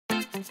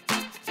So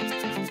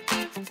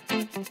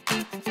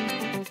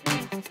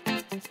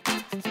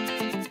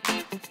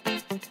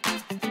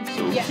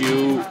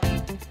cute.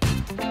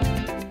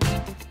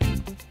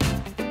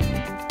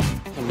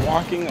 I'm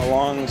walking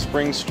along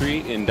Spring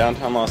Street in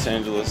downtown Los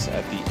Angeles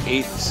at the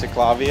 8th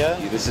CicLAvia.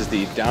 This is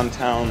the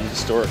downtown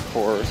historic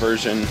core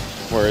version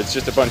where it's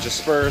just a bunch of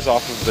spurs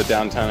off of the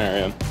downtown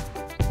area.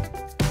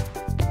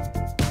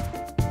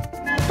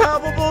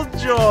 Palpable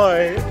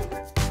joy!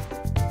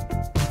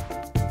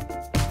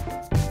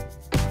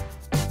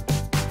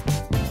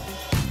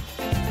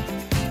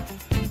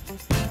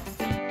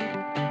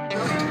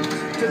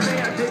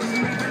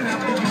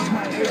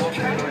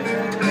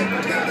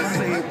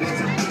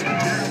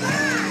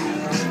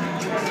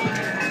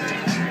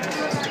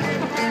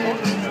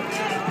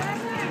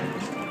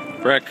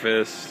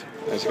 Breakfast.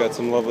 I just got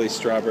some lovely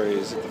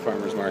strawberries at the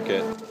farmer's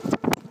market.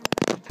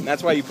 And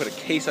that's why you put a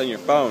case on your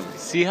phone.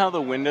 See how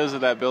the windows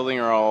of that building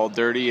are all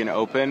dirty and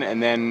open,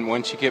 and then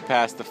once you get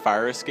past the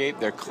fire escape,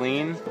 they're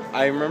clean?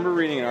 I remember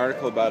reading an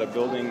article about a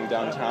building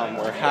downtown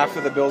where half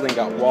of the building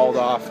got walled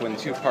off when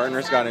two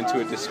partners got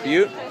into a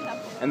dispute,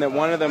 and that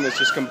one of them is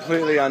just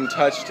completely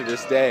untouched to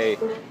this day.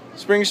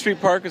 Spring Street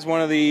Park is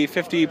one of the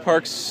 50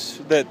 parks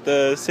that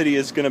the city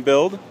is going to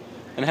build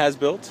and has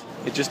built.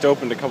 It just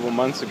opened a couple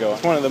months ago.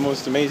 One of the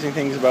most amazing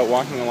things about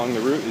walking along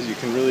the route is you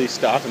can really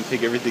stop and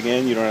take everything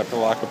in. You don't have to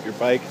lock up your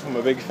bike. I'm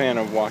a big fan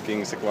of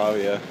walking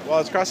CicLAvia. While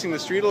I was crossing the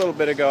street a little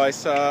bit ago, I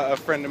saw a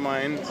friend of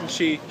mine, and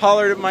she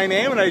hollered at my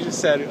name, and I just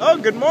said, "Oh,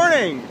 good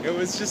morning." It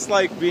was just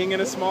like being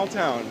in a small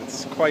town.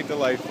 It's quite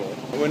delightful.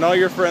 When all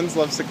your friends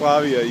love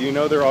CicLAvia, you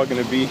know they're all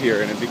going to be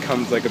here, and it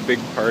becomes like a big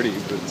party,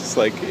 but just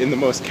like in the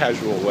most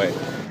casual way.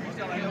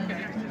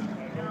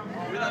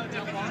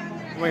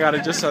 Oh my god, I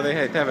just saw they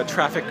have a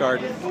traffic guard.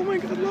 Oh my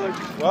god, look.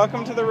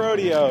 Welcome to the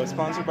rodeo,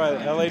 sponsored by the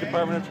LA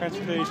Department of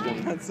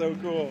Transportation. That's so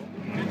cool.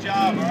 Good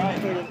job,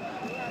 alright.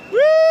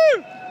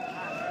 Woo!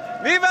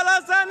 Viva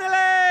Los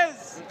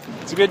Angeles!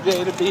 It's a good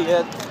day to be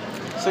at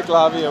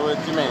CicLAvia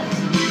with your man.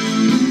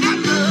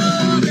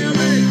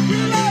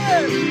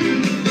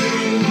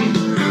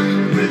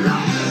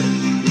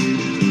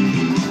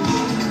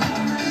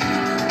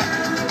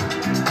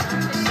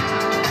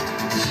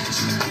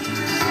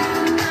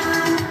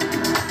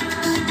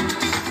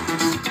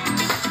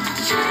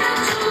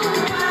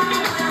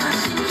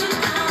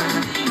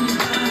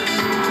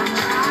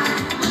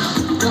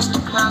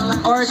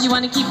 Or if you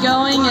want to keep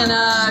going and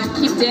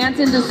keep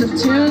dancing to some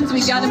tunes,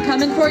 we got them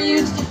coming for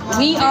you.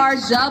 We are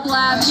Dub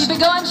Lab. Keep it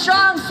going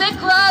strong,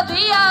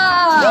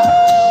 CicLAvia!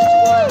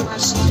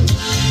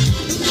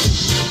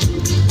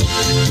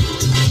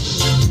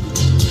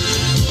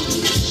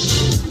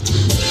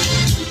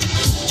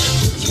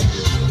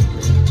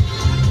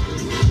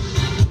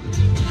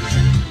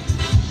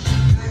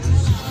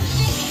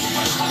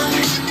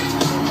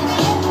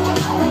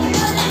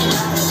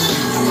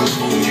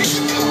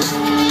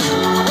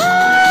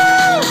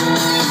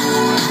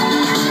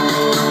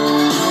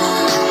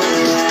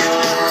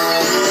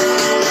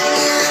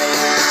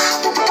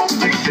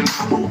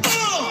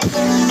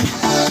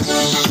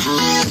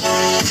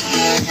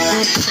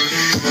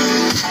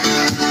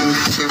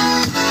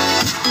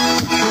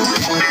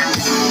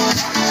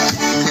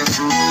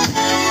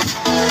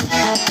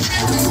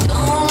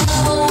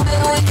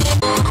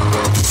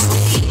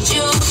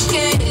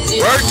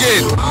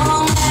 Working.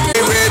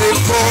 Ain't ready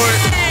for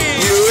it.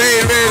 You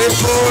ain't ready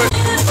for it.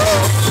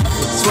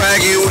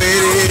 Swaggy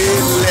with it,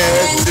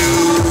 left to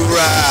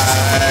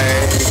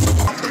right.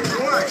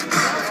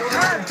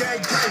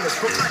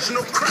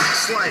 Professional crack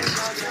slang.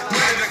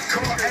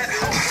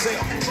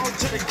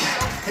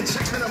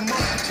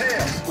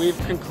 We've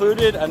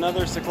concluded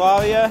another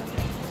CicLAvia.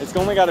 It's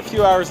only got a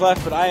few hours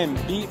left, but I am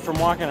beat from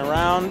walking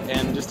around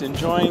and just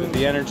enjoying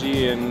the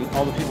energy and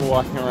all the people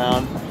walking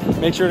around.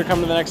 Make sure to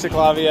come to the next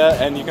CicLAvia,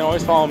 and you can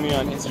always follow me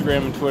on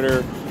Instagram and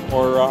Twitter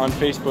or on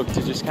Facebook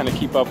to just kind of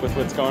keep up with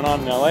what's going on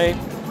in LA.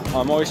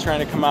 I'm always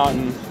trying to come out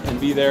and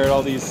be there at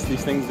all these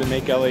things that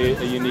make LA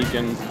a unique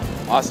and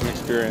awesome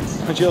experience.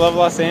 Don't you love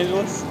Los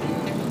Angeles?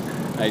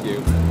 I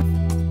do.